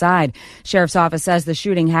Claire's west side. Sheriff's office says the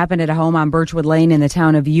shooting happened at a home on Birchwood Lane in the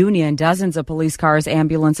town of Union. Dozens of police cars,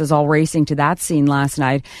 ambulances all racing to that scene last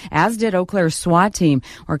night, as did Eau Claire's SWAT team.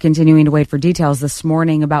 We're continuing to wait for details this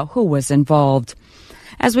morning about who was involved.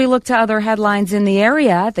 As we look to other headlines in the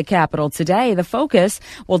area at the Capitol today, the focus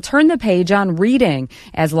will turn the page on reading,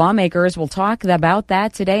 as lawmakers will talk about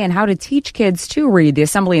that today and how to teach kids to read. The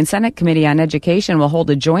Assembly and Senate Committee on Education will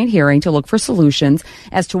hold a joint hearing to look for solutions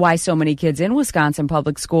as to why so many kids in Wisconsin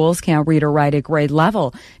public schools can't read or write at grade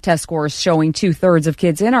level. Test scores showing 2/3 of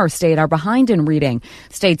kids in our state are behind in reading.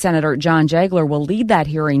 State Senator John Jagler will lead that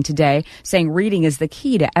hearing today, saying reading is the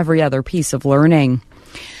key to every other piece of learning.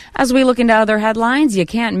 As we look into other headlines, you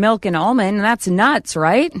can't milk an almond, and that's nuts,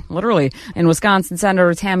 right? Literally. And Wisconsin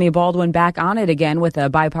Senator Tammy Baldwin back on it again with a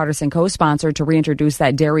bipartisan co-sponsor to reintroduce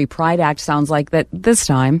that Dairy Pride Act, sounds like that this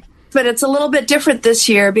time. But it's a little bit different this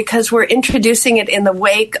year because we're introducing it in the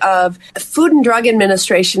wake of Food and Drug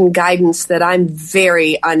Administration guidance that I'm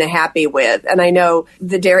very unhappy with. And I know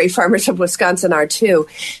the dairy farmers of Wisconsin are too.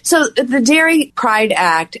 So the Dairy Pride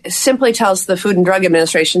Act simply tells the Food and Drug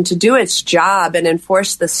Administration to do its job and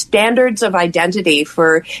enforce the standards of identity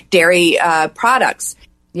for dairy products.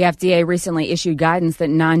 The FDA recently issued guidance that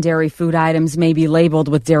non-dairy food items may be labeled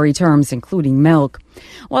with dairy terms, including milk.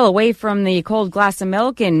 Well, away from the cold glass of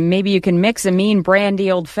milk, and maybe you can mix a mean brandy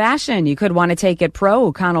old-fashioned. You could want to take it pro.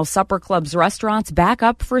 O'Connell Supper Club's restaurants back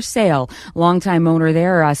up for sale. Longtime owner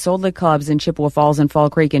there sold the clubs in Chippewa Falls and Fall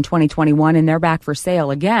Creek in 2021, and they're back for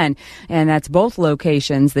sale again. And that's both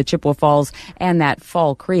locations, the Chippewa Falls and that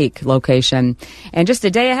Fall Creek location. And just a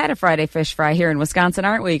day ahead of Friday Fish Fry here in Wisconsin,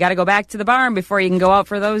 aren't we? You got to go back to the barn before you can go out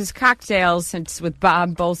for those cocktails. It's with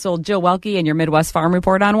Bob Bosold, Jill Welke, and your Midwest Farm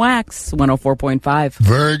Report on Wax 104.5.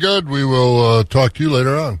 Very good. We will talk to you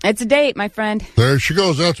later on. It's a date, my friend. There she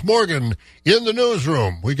goes. That's Morgan in the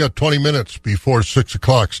newsroom. We got 20 minutes before 6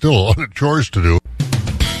 o'clock. Still a lot of chores to do.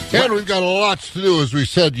 And we've got lots to do, as we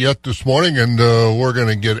said, yet this morning, and we're going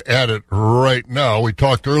to get at it right now. We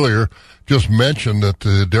talked earlier, just mentioned that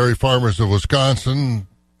the Dairy Farmers of Wisconsin,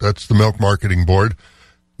 that's the Milk Marketing Board,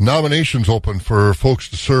 nominations open for folks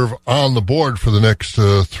to serve on the board for the next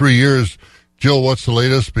 3 years. Jill, what's the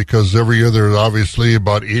latest? Because every year there's obviously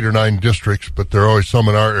about 8 or 9 districts, but there are always some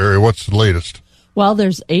in our area. What's the latest? Well,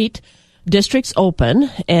 there's 8 districts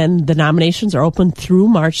open, and the nominations are open through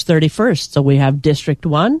March 31st. So we have District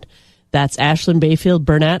 1, that's Ashland, Bayfield,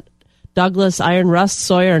 Burnett, Douglas, Iron Rust,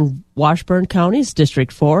 Sawyer, and Washburn counties.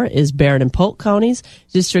 District 4 is Barron and Polk counties.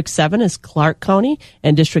 District 7 is Clark County.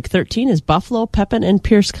 And District 13 is Buffalo, Pepin, and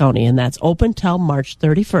Pierce County. And that's open till March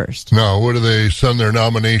 31st. Now, where do they send their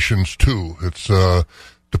nominations to? It's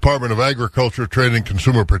Department of Agriculture, Trade, and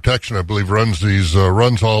Consumer Protection, I believe,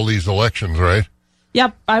 runs all these elections, right?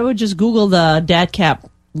 Yep. I would just Google the DADCAP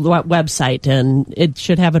website, and it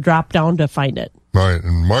should have a drop-down to find it. All right,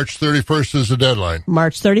 and March 31st is the deadline.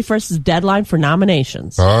 March 31st is the deadline for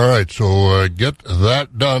nominations. All right, so get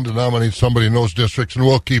that done to nominate somebody in those districts, and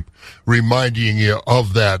we'll keep reminding you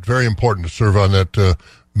of that. Very important to serve on that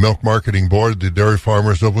Milk Marketing Board, the Dairy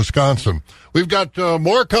Farmers of Wisconsin. We've got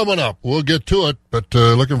more coming up. We'll get to it, but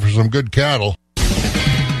looking for some good cattle.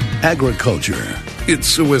 Agriculture.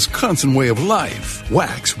 It's a Wisconsin way of life.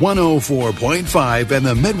 Wax 104.5 and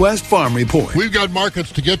the Midwest Farm Report. We've got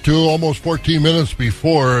markets to get to almost 14 minutes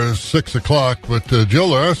before 6 o'clock. But,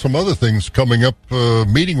 Jill, there are some other things coming up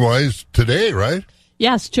meeting-wise today, right?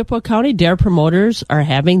 Yes, Chippewa County Dairy Promoters are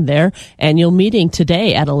having their annual meeting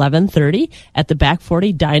today at 11:30 at the Back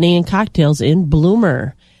 40 Dining and Cocktails in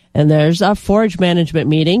Bloomer. And there's a forage management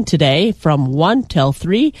meeting today from 1 till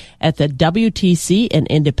 3 at the WTC in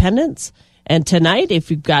Independence. And tonight,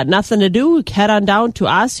 if you've got nothing to do, head on down to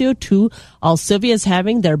Osseo 2. Alsivia is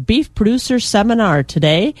having their beef producer seminar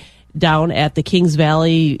today down at the Kings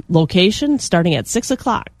Valley location starting at 6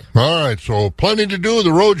 o'clock. All right, so plenty to do.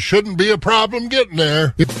 The road shouldn't be a problem getting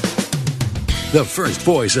there. The first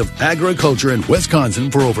voice of agriculture in Wisconsin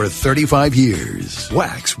for over 35 years.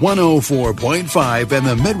 Wax 104.5 and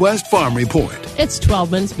the Midwest Farm Report. It's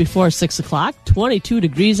 12 minutes before 6 o'clock, 22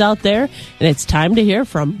 degrees out there, and it's time to hear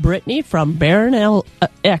from Brittany from Barron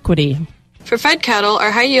Equity. For fed cattle,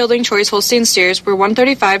 our high-yielding Choice Holstein steers were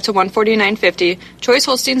 $135 to $149.50, Choice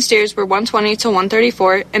Holstein steers were $120 to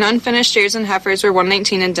 $134, and unfinished steers and heifers were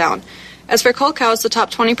 $119 and down. As for cull cows, the top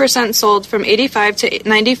 20% sold from 85 to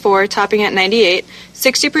 94, topping at 98,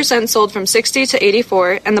 60% sold from 60 to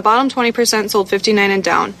 84, and the bottom 20% sold 59 and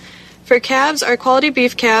down. For calves, our quality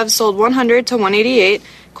beef calves sold 100 to 188,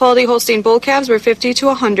 quality Holstein bull calves were 50 to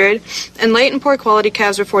 100, and light and poor quality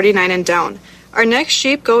calves were 49 and down. Our next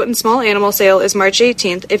sheep, goat, and small animal sale is March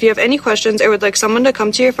 18th. If you have any questions or would like someone to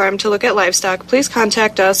come to your farm to look at livestock, please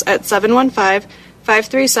contact us at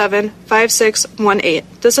 715-537-5618.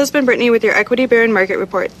 This has been Brittany with your Equity Barron Market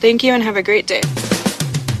Report. Thank you and have a great day.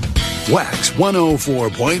 Wax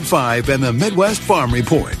 104.5 and the Midwest Farm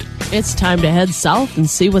Report. It's time to head south and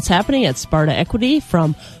see what's happening at Sparta Equity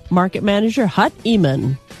from Market Manager Hut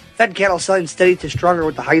Eman. Fed cattle selling steady to stronger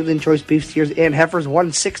with the high-yielding choice beef steers and heifers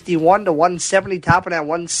 161 to 170, topping at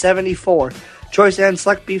 174. Choice and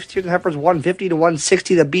select beef steers and heifers 150 to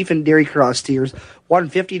 160. The beef and dairy cross steers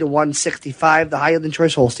 150 to 165. The high-yielding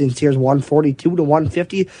choice Holstein steers 142 to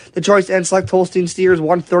 150. The choice and select Holstein steers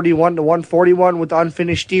 131 to 141 with the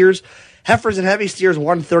unfinished steers. Heifers and heavy steers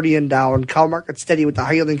 130 and down. Cow market steady with the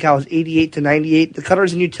high-yielding cows 88 to 98. The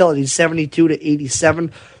cutters and utilities 72 to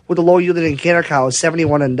 87. With the low-yielding and canner cows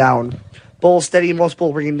 71 and down. Bulls steady, most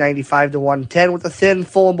bulls bringing 95 to 110, with the thin,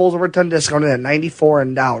 full, and bulls over ton discounted at 94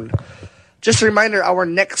 and down. Just a reminder, our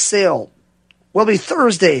next sale will be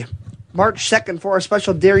Thursday, March 2nd, for our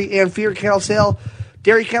special dairy and feeder cattle sale.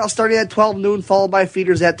 Dairy cattle starting at 12 noon, followed by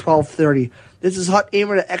feeders at 12:30. This is Hut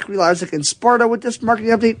Eman at Equity Livestock in Sparta with this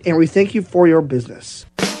marketing update, and we thank you for your business.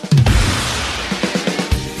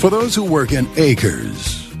 For those who work in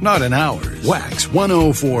acres, not in hours. Wax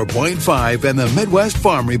 104.5 and the Midwest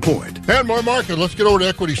Farm Report. And more market. Let's get over to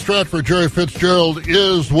Equity Stratford. Jerry Fitzgerald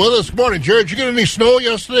is with us. Good morning, Jerry. Did you get any snow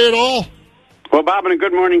yesterday at all? Well, Bob, and a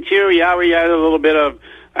good morning to you. Yeah, we had a little bit of,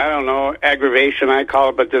 I don't know, aggravation, I call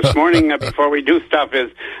it. But this morning, before we do stuff,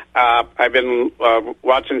 I've been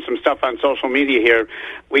watching some stuff on social media here.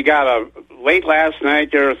 We got late last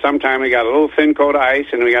night there sometime, we got a little thin coat of ice,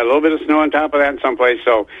 and we got a little bit of snow on top of that in some place.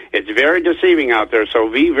 So it's very deceiving out there, so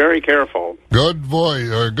be very careful. Good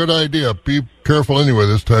boy. Good idea. Be careful anyway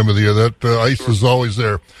this time of the year. That ice is always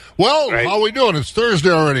there. Well, right. How are we doing? It's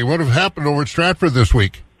Thursday already. What have happened over at Stratford this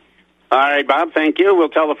week? All right, Bob, thank you. We'll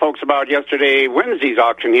tell the folks about Wednesday's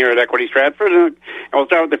auction here at Equity Stratford. And we'll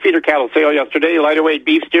start with the feeder cattle sale yesterday. Lighter weight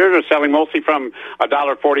beef steers are selling mostly from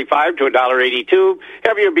 $1.45 to $1.82.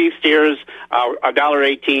 Heavier beef steers,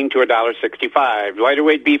 $1.18 to $1.65. Lighter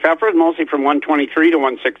weight beef heifers mostly from $1.23 to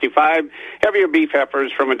 $1.65. Heavier beef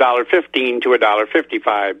heifers from $1.15 to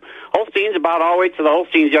 $1.55. Holsteins, about all weights of the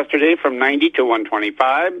Holsteins yesterday from $90 to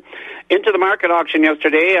 $125. Into the market auction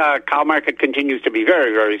yesterday, cow market continues to be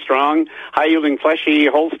very, very strong. High-yielding fleshy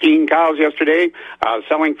Holstein cows yesterday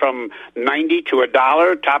selling from $90 to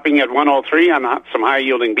 $1, topping at $103 on some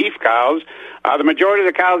high-yielding beef cows. The majority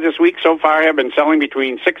of the cows this week so far have been selling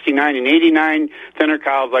between 69 and 89. Thinner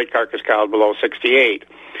cows, light carcass cows, below 68.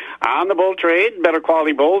 On the bull trade, better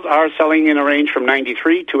quality bulls are selling in a range from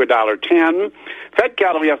 93 to $1.10. Fed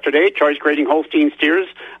cattle yesterday, choice grading Holstein steers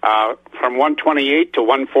from 128 to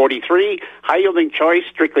 143. High yielding choice,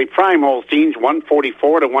 strictly prime Holsteins,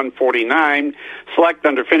 144 to 149. Select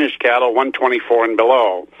underfinished cattle, 124 and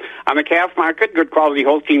below. On the calf market, good quality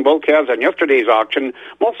Holstein bull calves on yesterday's auction,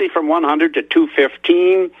 mostly from 100 to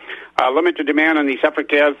 215. Limited demand on these heifer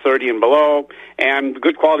calves, 30 and below, and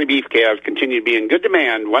good quality beef calves continue to be in good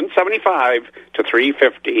demand, 175 to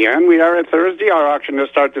 350. And we are at Thursday. Our auction will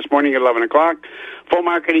start this morning at 11 o'clock. Full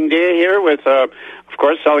marketing day here with, of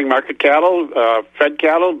course, selling market cattle, fed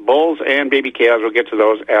cattle, bulls, and baby calves. We'll get to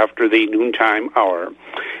those after the noontime hour.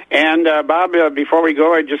 And, Bob, before we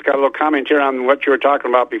go, I just got a little comment here on what you were talking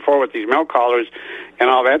about before with these milk haulers and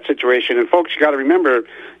all that situation. And, folks, you got to remember,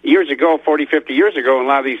 years ago, 40, 50 years ago, when a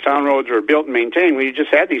lot of these town roads were built and maintained, we just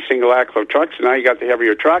had these single axle trucks, and now you got the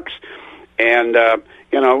heavier trucks. And,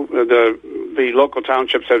 the local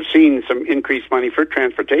townships have seen some increased money for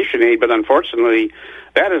transportation aid, but unfortunately,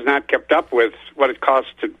 that has not kept up with what it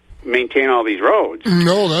costs to maintain all these roads.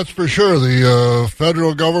 No, that's for sure. The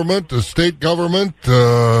federal government, the state government,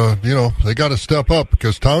 they got to step up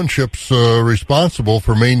because townships are responsible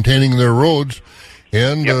for maintaining their roads.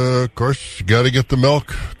 And, of course, you got to get the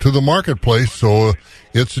milk to the marketplace. So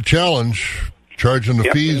it's a challenge charging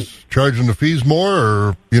the fees more,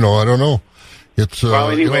 or, I don't know. It's,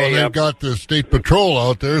 they've got the state patrol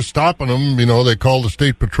out there stopping them. They called the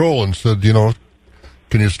state patrol and said,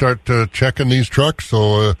 can you start checking these trucks?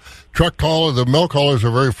 So, the milk haulers are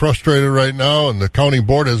very frustrated right now, and the county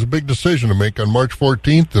board has a big decision to make on March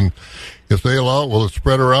 14th. And if they allow it, will it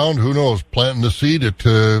spread around? Who knows? Planting the seed,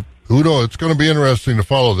 who knows? It's going to be interesting to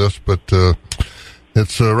follow this, but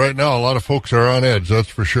it's right now a lot of folks are on edge, that's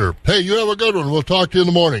for sure. Hey, you have a good one. We'll talk to you in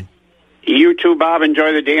the morning. You too, Bob.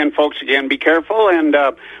 Enjoy the day, and folks, again, be careful. And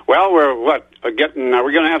we're we're going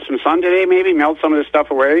to have some sun today, maybe melt some of this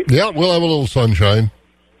stuff away. Yeah, we'll have a little sunshine.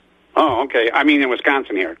 Oh, okay. I mean, in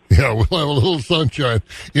Wisconsin here. Yeah, we'll have a little sunshine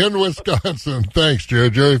in Wisconsin. Thanks,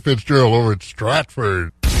 Jerry. Jerry Fitzgerald over at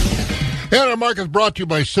Stratford. And our market's brought to you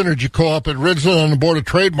by Synergy Co-op at Ridgeland on the Board of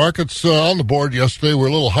Trade. Markets on the board yesterday were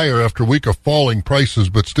a little higher after a week of falling prices,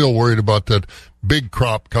 but still worried about that big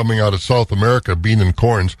crop coming out of South America, bean and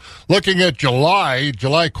corns. Looking at July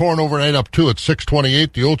corn overnight up 2 at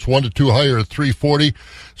 6.28. The oats 1 to 2 higher at 3.40.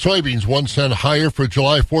 Soybeans 1 cent higher for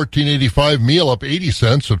July, 14.85. Meal up 80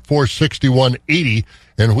 cents at 461.80.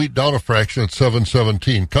 And wheat down a fraction at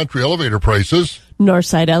 7.17. Country elevator prices.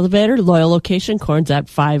 Northside Elevator, Loyal location, corn's at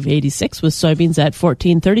 $5.86 with soybeans at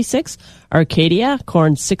 $14.36. Arcadia,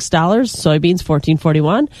 corn $6, soybeans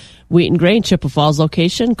 $14.41. Wheat and Grain, Chippewa Falls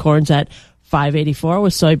location, corn's at $5.84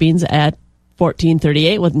 with soybeans at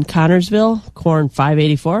 $14.38. With Connorsville, corn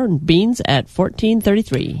 $5.84 and beans at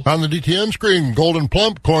 $14.33. On the DTN screen, Golden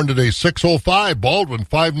Plump, corn today $6.05. Baldwin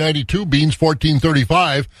 $5.92, beans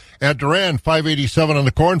 $14.35. At Duran, $5.87 on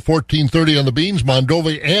the corn, $14.30 on the beans.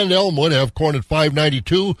 Mondovi and Elmwood have corn at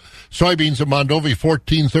 $5.92. Soybeans at Mondovi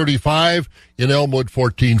 $14.35. In Elmwood,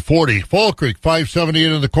 $14.40. Fall Creek,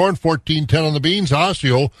 $5.78 on the corn, $14.10 on the beans.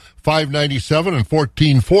 Osseo, $5.97 and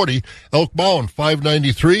 $14.40. Elk Mound,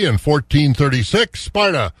 $5.93 and $14.36.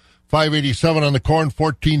 Sparta, $5.87 on the corn,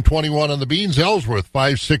 $14.21 on the beans. Ellsworth,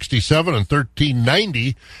 $5.67 and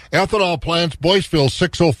 $13.90. Ethanol plants, Boyceville,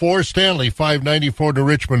 $6.04. Stanley, $5.94 to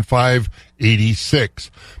Richmond, $5.86.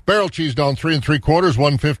 Barrel cheese down 3 3/4,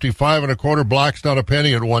 $1.55 1/4. Blacks down a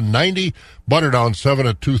penny at $1.90. Butter down 7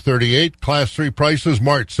 at $2.38. Class 3 prices,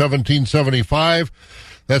 March $17.75.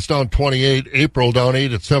 That's down 28. April down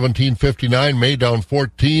 8 at $17.59. May down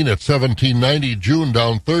 14 at $17.90. June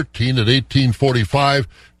down 13 at $18.45.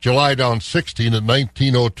 July down 16 at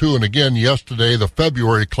 $19.02. And again, yesterday, the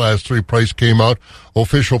February Class 3 price came out.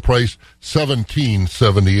 Official price,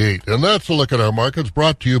 $17.78. And that's a look at our markets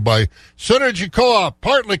brought to you by Synergy Co-op.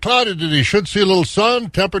 Partly cloudy today. Should see a little sun.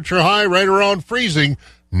 Temperature high right around freezing.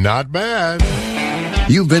 Not bad.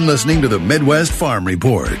 You've been listening to the Midwest Farm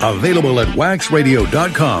Report, available at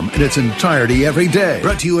waxradio.com in its entirety every day.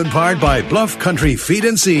 Brought to you in part by Bluff Country Feed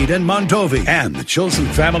and Seed in Mondovi and the Chilson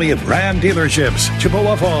family of Ram dealerships,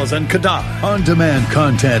 Chippewa Falls and Cadott. On-demand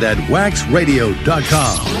content at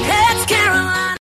waxradio.com.